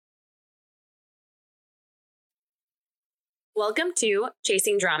Welcome to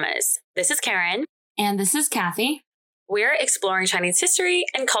Chasing Dramas. This is Karen. And this is Kathy. We're exploring Chinese history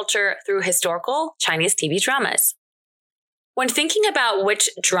and culture through historical Chinese TV dramas. When thinking about which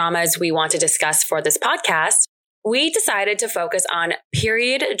dramas we want to discuss for this podcast, we decided to focus on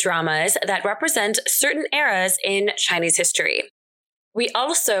period dramas that represent certain eras in Chinese history. We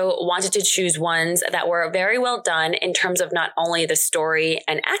also wanted to choose ones that were very well done in terms of not only the story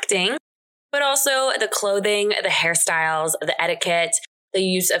and acting, but also the clothing, the hairstyles, the etiquette, the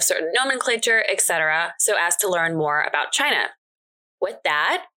use of certain nomenclature, etc., so as to learn more about China. With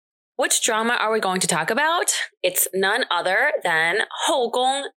that, which drama are we going to talk about? It's none other than 后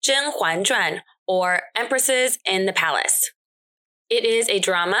宫甄嬛传, or Empresses in the Palace. It is a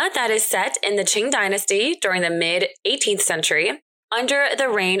drama that is set in the Qing dynasty during the mid-18th century under the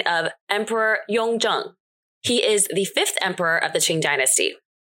reign of Emperor Yongzheng. He is the fifth emperor of the Qing dynasty.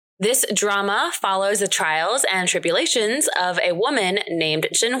 This drama follows the trials and tribulations of a woman named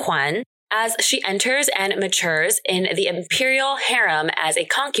Zhen Huan as she enters and matures in the imperial harem as a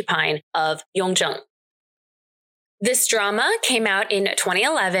concubine of Yongzheng. This drama came out in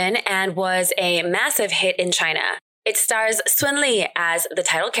 2011 and was a massive hit in China. It stars Sun Li as the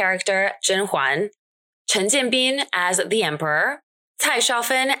title character Zhen Huan, Chen Jianbin as the emperor, Cai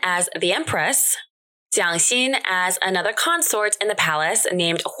Shaofen as the empress, Jiang Xin as another consort in the palace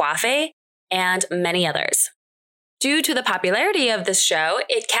named Hua Fei, and many others. Due to the popularity of this show,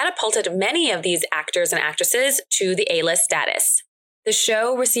 it catapulted many of these actors and actresses to the A-list status. The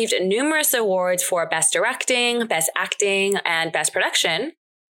show received numerous awards for Best Directing, Best Acting, and Best Production.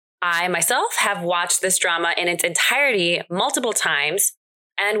 I myself have watched this drama in its entirety multiple times,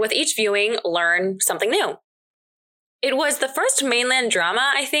 and with each viewing, learn something new. It was the first mainland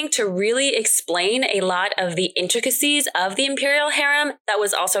drama, I think, to really explain a lot of the intricacies of the imperial harem that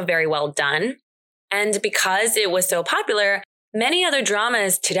was also very well done. And because it was so popular, many other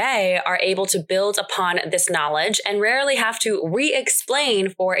dramas today are able to build upon this knowledge and rarely have to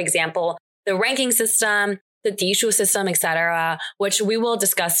re-explain, for example, the ranking system, the Dishu system, etc., which we will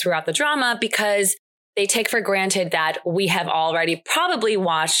discuss throughout the drama because they take for granted that we have already probably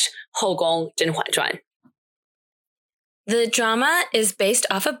watched 后宫甄嬛传. The drama is based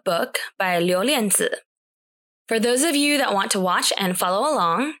off a book by Liu Lianzi. For those of you that want to watch and follow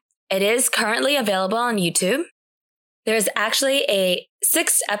along, it is currently available on YouTube. There's actually a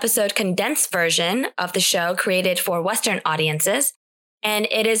 6-episode condensed version of the show created for Western audiences, and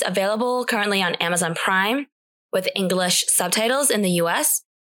it is available currently on Amazon Prime with English subtitles in the US,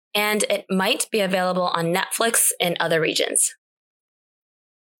 and it might be available on Netflix in other regions.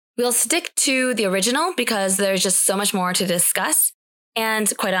 We'll stick to the original because there's just so much more to discuss,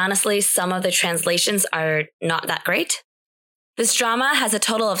 and quite honestly, some of the translations are not that great. This drama has a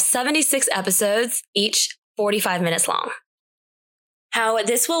total of 76 episodes, each 45 minutes long. How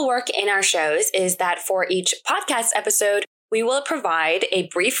this will work in our shows is that for each podcast episode, we will provide a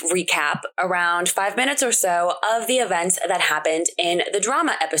brief recap around 5 minutes or so of the events that happened in the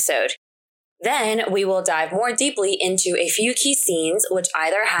drama episode. Then we will dive more deeply into a few key scenes which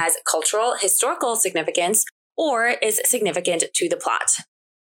either has cultural, historical significance or is significant to the plot.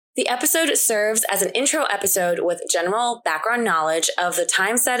 The episode serves as an intro episode with general background knowledge of the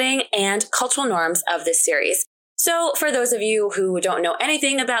time setting and cultural norms of this series. So for those of you who don't know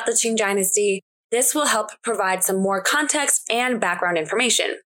anything about the Qing dynasty, this will help provide some more context and background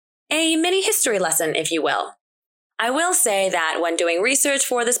information. A mini history lesson, if you will. I will say that when doing research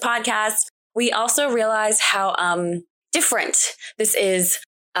for this podcast, we also realized how different this is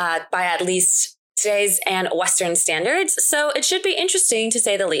by at least today's and Western standards, so it should be interesting to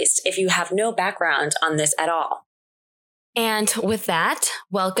say the least if you have no background on this at all. And with that,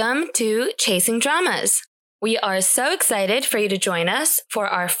 welcome to Chasing Dramas. We are so excited for you to join us for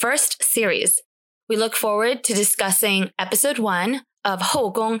our first series. We look forward to discussing episode 1 of 后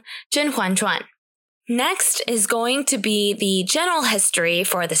宫甄嬛传. Next is going to be the general history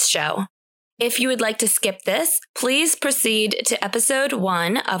for this show. If you would like to skip this, please proceed to episode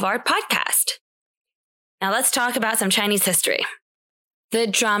 1 of our podcast. Now let's talk about some Chinese history. The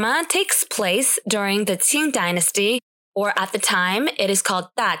drama takes place during the Qing dynasty, or at the time, it is called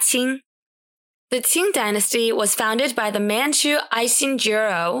Daqing. The Qing dynasty was founded by the Manchu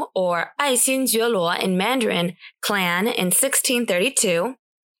Aixinjiao, or Aixinjueluo in Mandarin, clan in 1632,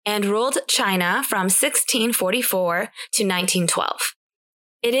 and ruled China from 1644 to 1912.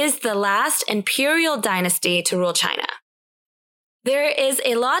 It is the last imperial dynasty to rule China. There is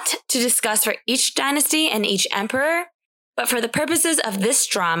a lot to discuss for each dynasty and each emperor, but for the purposes of this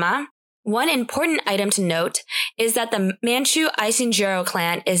drama, one important item to note is that the Manchu Aixinjiao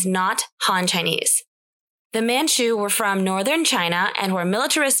clan is not Han Chinese. The Manchu were from northern China and were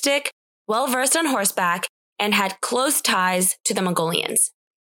militaristic, well-versed on horseback, and had close ties to the Mongolians.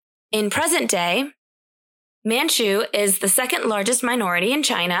 In present day, Manchu is the second largest minority in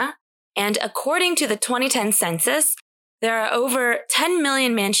China, and according to the 2010 census, there are over 10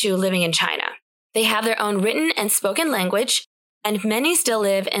 million Manchu living in China. They have their own written and spoken language, and many still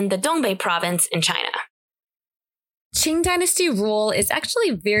live in the Dongbei province in China. Qing dynasty rule is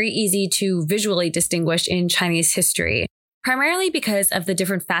actually very easy to visually distinguish in Chinese history, primarily because of the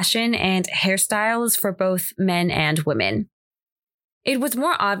different fashion and hairstyles for both men and women. It was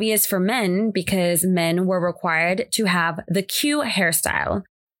more obvious for men because men were required to have the queue hairstyle,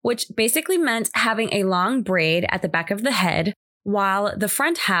 which basically meant having a long braid at the back of the head while the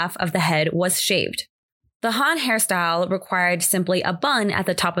front half of the head was shaved. The Han hairstyle required simply a bun at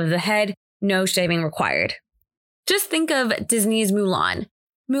the top of the head, no shaving required. Just think of Disney's Mulan.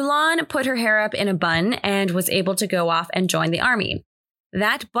 Mulan put her hair up in a bun and was able to go off and join the army.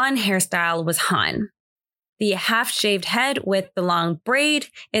 That bun hairstyle was Han. The half-shaved head with the long braid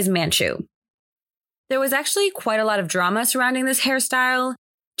is Manchu. There was actually quite a lot of drama surrounding this hairstyle.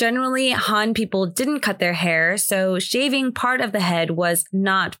 Generally, Han people didn't cut their hair, so shaving part of the head was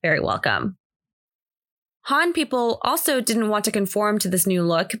not very welcome. Han people also didn't want to conform to this new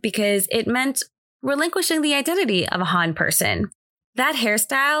look because it meant relinquishing the identity of a Han person. That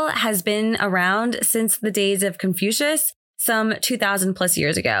hairstyle has been around since the days of Confucius, some 2,000 plus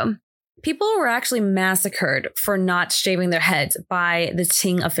years ago. People were actually massacred for not shaving their heads by the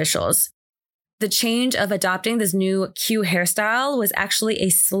Qing officials. The change of adopting this new queue hairstyle was actually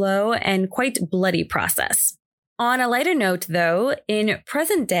a slow and quite bloody process. On a lighter note, though, in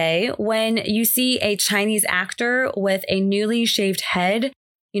present day, when you see a Chinese actor with a newly shaved head,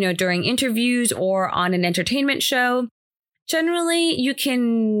 during interviews or on an entertainment show, generally you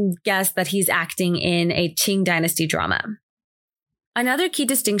can guess that he's acting in a Qing dynasty drama. Another key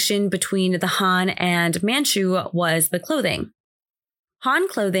distinction between the Han and Manchu was the clothing. Han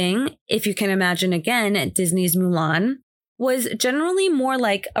clothing, if you can imagine again Disney's Mulan, was generally more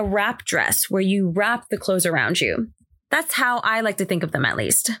like a wrap dress where you wrap the clothes around you. That's how I like to think of them, at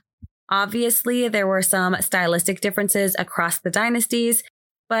least. Obviously, there were some stylistic differences across the dynasties,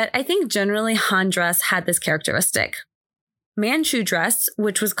 but I think generally Han dress had this characteristic. Manchu dress,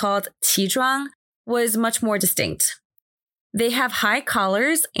 which was called Qizhuang, was much more distinct. They have high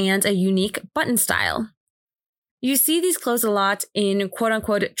collars and a unique button style. You see these clothes a lot in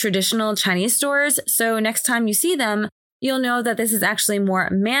quote-unquote traditional Chinese stores, so next time you see them, you'll know that this is actually more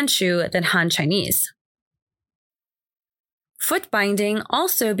Manchu than Han Chinese. Foot binding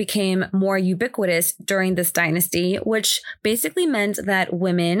also became more ubiquitous during this dynasty, which basically meant that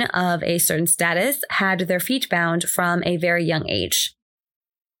women of a certain status had their feet bound from a very young age.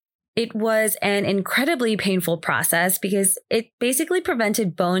 It was an incredibly painful process because it basically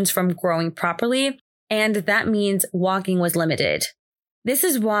prevented bones from growing properly, and that means walking was limited. This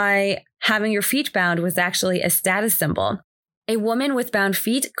is why having your feet bound was actually a status symbol. A woman with bound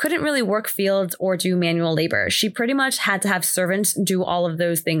feet couldn't really work fields or do manual labor. She pretty much had to have servants do all of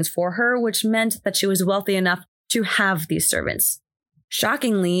those things for her, which meant that she was wealthy enough to have these servants.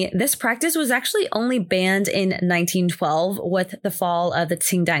 Shockingly, this practice was actually only banned in 1912 with the fall of the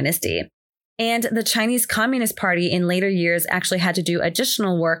Qing dynasty. And the Chinese Communist Party in later years actually had to do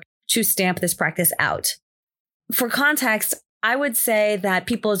additional work to stamp this practice out. For context, I would say that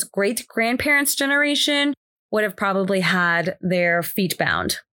people's great-grandparents' generation would have probably had their feet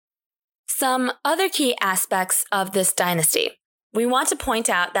bound. Some other key aspects of this dynasty. We want to point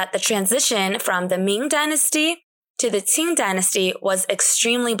out that the transition from the Ming dynasty to the Qing dynasty was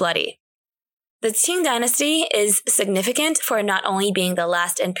extremely bloody. The Qing dynasty is significant for not only being the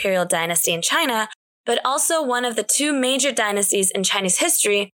last imperial dynasty in China, but also one of the two major dynasties in Chinese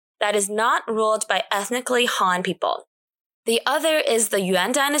history that is not ruled by ethnically Han people. The other is the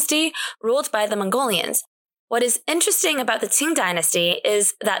Yuan dynasty, ruled by the Mongolians. What is interesting about the Qing dynasty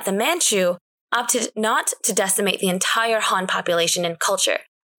is that the Manchu opted not to decimate the entire Han population and culture,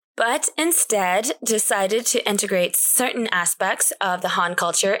 but instead decided to integrate certain aspects of the Han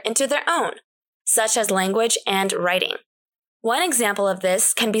culture into their own, such as language and writing. One example of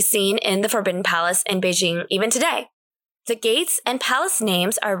this can be seen in the Forbidden Palace in Beijing even today. The gates and palace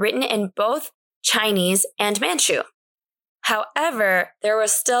names are written in both Chinese and Manchu. However, there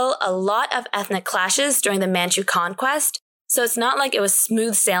was still a lot of ethnic clashes during the Manchu conquest, so it's not like it was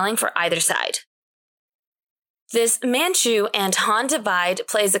smooth sailing for either side. This Manchu and Han divide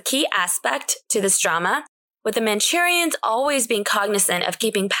plays a key aspect to this drama, with the Manchurians always being cognizant of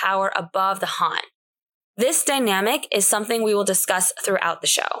keeping power above the Han. This dynamic is something we will discuss throughout the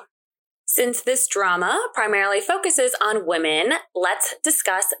show. Since this drama primarily focuses on women, let's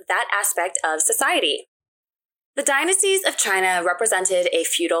discuss that aspect of society. The dynasties of China represented a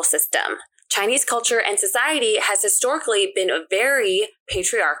feudal system. Chinese culture and society has historically been very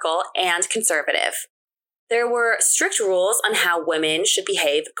patriarchal and conservative. There were strict rules on how women should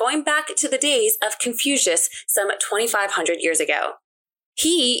behave going back to the days of Confucius some 2,500 years ago.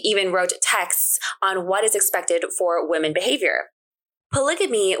 He even wrote texts on what is expected for women behavior.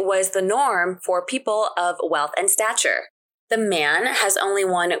 Polygamy was the norm for people of wealth and stature. The man has only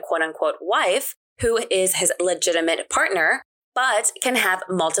one quote-unquote wife, who is his legitimate partner, but can have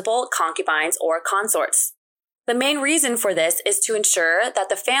multiple concubines or consorts. The main reason for this is to ensure that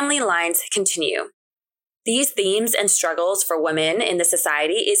the family lines continue. These themes and struggles for women in the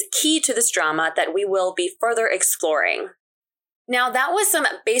society is key to this drama that we will be further exploring. Now, that was some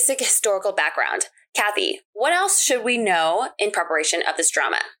basic historical background. Kathy, what else should we know in preparation of this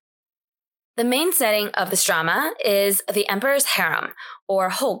drama? The main setting of this drama is the emperor's harem, or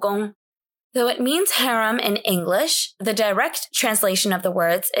后宫. Though it means harem in English, the direct translation of the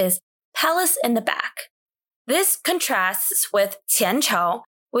words is palace in the back. This contrasts with Qianchao,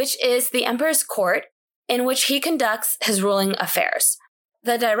 which is the emperor's court, in which he conducts his ruling affairs.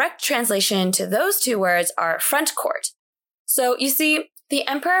 The direct translation to those two words are front court. So you see, the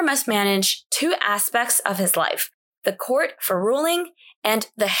emperor must manage two aspects of his life, the court for ruling and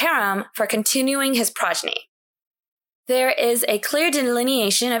the harem for continuing his progeny. There is a clear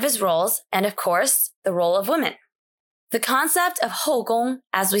delineation of his roles and, of course, the role of women. The concept of 后宫,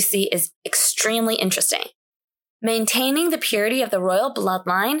 as we see, is extremely interesting. Maintaining the purity of the royal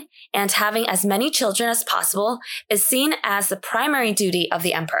bloodline and having as many children as possible is seen as the primary duty of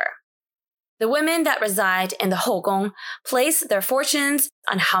the emperor. The women that reside in the 后宫 place their fortunes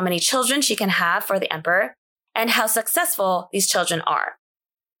on how many children she can have for the emperor and how successful these children are.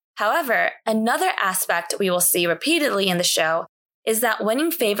 However, another aspect we will see repeatedly in the show is that winning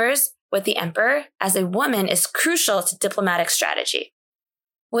favors with the emperor as a woman is crucial to diplomatic strategy.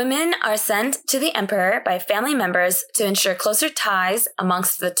 Women are sent to the emperor by family members to ensure closer ties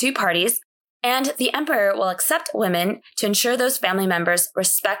amongst the two parties, and the emperor will accept women to ensure those family members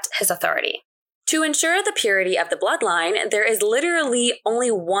respect his authority. To ensure the purity of the bloodline, there is literally only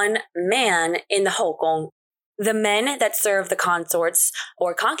one man in the 后宫. The men that serve the consorts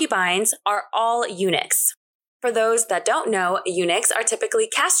or concubines are all eunuchs. For those that don't know, eunuchs are typically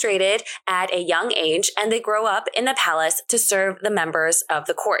castrated at a young age and they grow up in the palace to serve the members of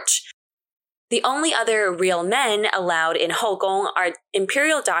the court. The only other real men allowed in 后宫 are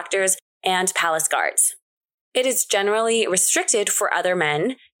imperial doctors and palace guards. It is generally restricted for other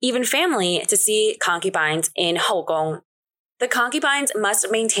men, even family, to see concubines in 后宫. The concubines must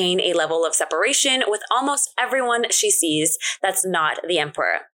maintain a level of separation with almost everyone she sees that's not the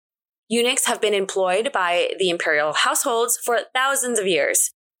emperor. Eunuchs have been employed by the imperial households for thousands of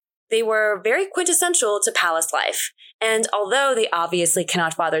years. They were very quintessential to palace life, and although they obviously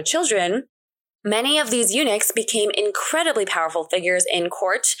cannot father children, many of these eunuchs became incredibly powerful figures in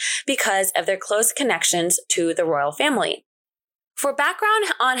court because of their close connections to the royal family. For background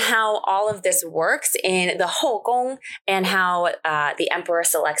on how all of this works in the 后宫 and how the emperor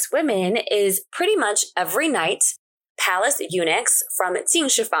selects women is pretty much every night, palace eunuchs from 进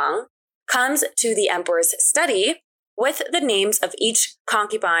士房 comes to the emperor's study with the names of each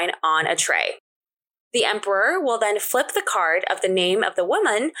concubine on a tray. The emperor will then flip the card of the name of the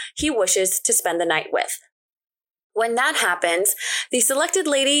woman he wishes to spend the night with. When that happens, the selected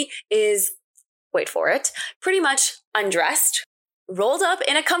lady is, wait for it, pretty much undressed, rolled up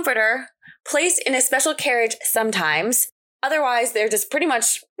in a comforter, placed in a special carriage sometimes. Otherwise, they're just pretty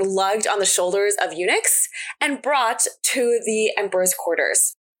much lugged on the shoulders of eunuchs and brought to the emperor's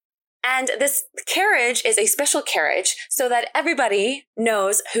quarters. And this carriage is a special carriage so that everybody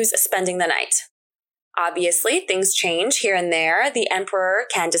knows who's spending the night. Obviously, things change here and there. The emperor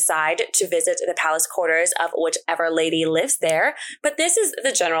can decide to visit the palace quarters of whichever lady lives there, but this is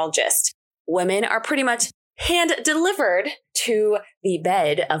the general gist. Women are pretty much hand-delivered to the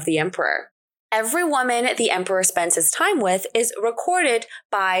bed of the emperor. Every woman the emperor spends his time with is recorded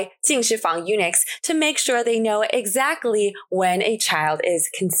by 进士房 eunuchs to make sure they know exactly when a child is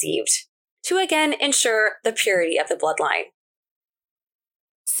conceived, to again ensure the purity of the bloodline.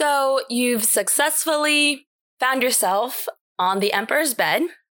 So you've successfully found yourself on the emperor's bed.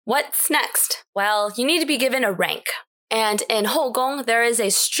 What's next? Well, you need to be given a rank. And in 后宫, there is a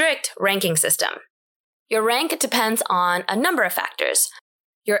strict ranking system. Your rank depends on a number of factors.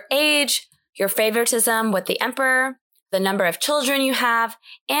 Your age, your favoritism with the emperor, the number of children you have,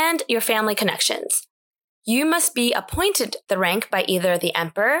 and your family connections. You must be appointed the rank by either the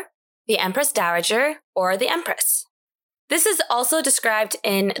emperor, the Empress Dowager, or the Empress. This is also described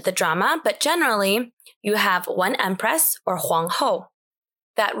in the drama, but generally, you have one empress or 皇后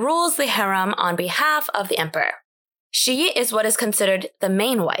that rules the harem on behalf of the emperor. She is what is considered the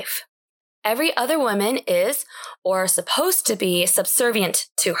main wife. Every other woman is, or supposed to be, subservient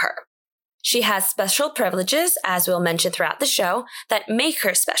to her. She has special privileges, as we'll mention throughout the show, that make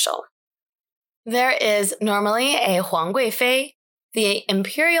her special. There is normally a 皇贵妃, the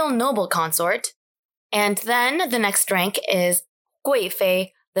imperial noble consort, and then the next rank is 贵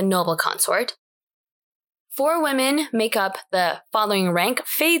妃, the noble consort. 4 women make up the following rank,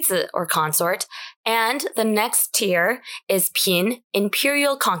 妃子 or consort, and the next tier is 嫔,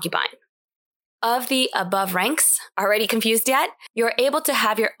 imperial concubine. Of the above ranks, already confused yet? You're able to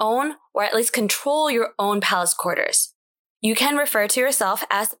have your own, or at least control your own palace quarters. You can refer to yourself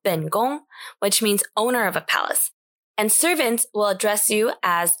as 本宫, which means owner of a palace, and servants will address you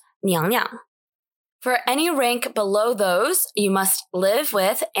as 娘娘. For any rank below those, you must live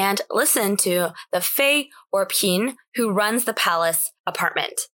with and listen to the 妃 or 嫔 who runs the palace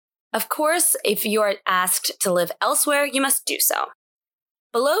apartment. Of course, if you are asked to live elsewhere, you must do so.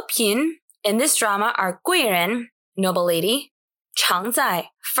 Below 嫔, in this drama are 贵人, noble lady, 常在,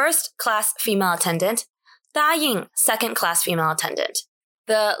 first-class female attendant, 答应, second-class female attendant.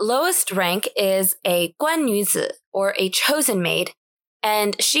 The lowest rank is a 官女子, or a chosen maid,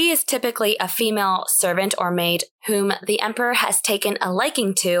 and she is typically a female servant or maid whom the emperor has taken a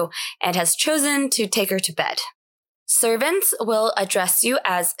liking to and has chosen to take her to bed. Servants will address you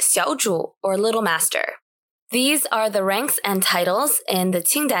as 小主, or little master. These are the ranks and titles in the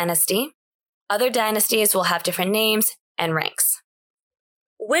Qing dynasty. Other dynasties will have different names and ranks.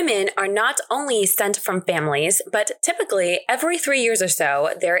 Women are not only sent from families, but typically every 3 years or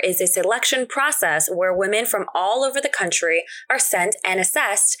so, there is a selection process where women from all over the country are sent and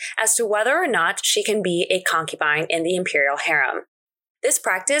assessed as to whether or not she can be a concubine in the imperial harem. This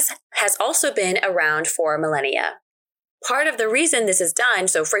practice has also been around for millennia. Part of the reason this is done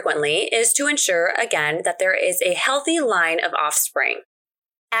so frequently is to ensure, again, that there is a healthy line of offspring.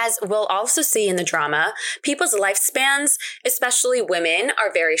 As we'll also see in the drama, people's lifespans, especially women,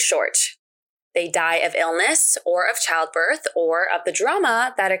 are very short. They die of illness or of childbirth or of the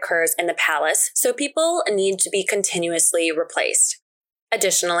drama that occurs in the palace, so people need to be continuously replaced.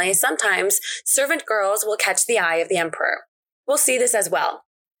 Additionally, sometimes servant girls will catch the eye of the emperor. We'll see this as well.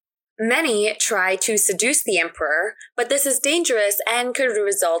 Many try to seduce the emperor, but this is dangerous and could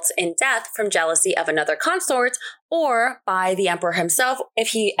result in death from jealousy of another consort or by the emperor himself if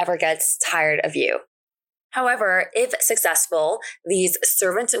he ever gets tired of you. However, if successful, these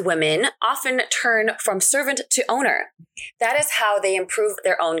servant women often turn from servant to owner. That is how they improve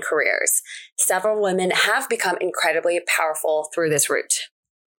their own careers. Several women have become incredibly powerful through this route.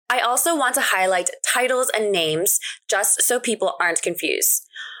 I also want to highlight titles and names just so people aren't confused.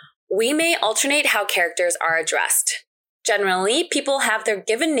 We may alternate how characters are addressed. Generally, people have their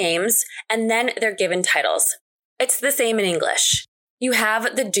given names and then their given titles. It's the same in English. You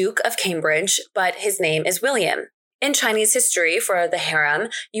have the Duke of Cambridge, but his name is William. In Chinese history, for the harem,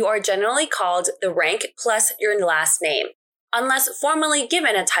 you are generally called the rank plus your last name, unless formally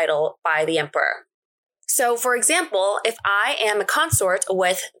given a title by the emperor. So, for example, if I am a consort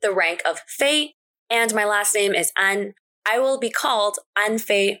with the rank of Fei and my last name is An, I will be called An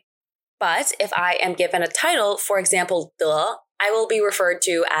Fei. But if I am given a title, for example, De, I will be referred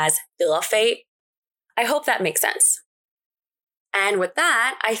to as De Fei. I hope that makes sense. And with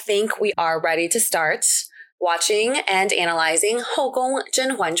that, I think we are ready to start watching and analyzing 后宫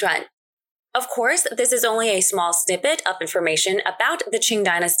甄嬛传. Of course, this is only a small snippet of information about the Qing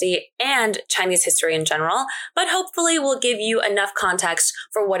dynasty and Chinese history in general, but hopefully will give you enough context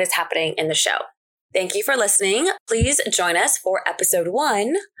for what is happening in the show. Thank you for listening. Please join us for episode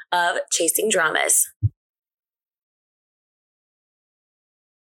 1 of Chasing Dramas.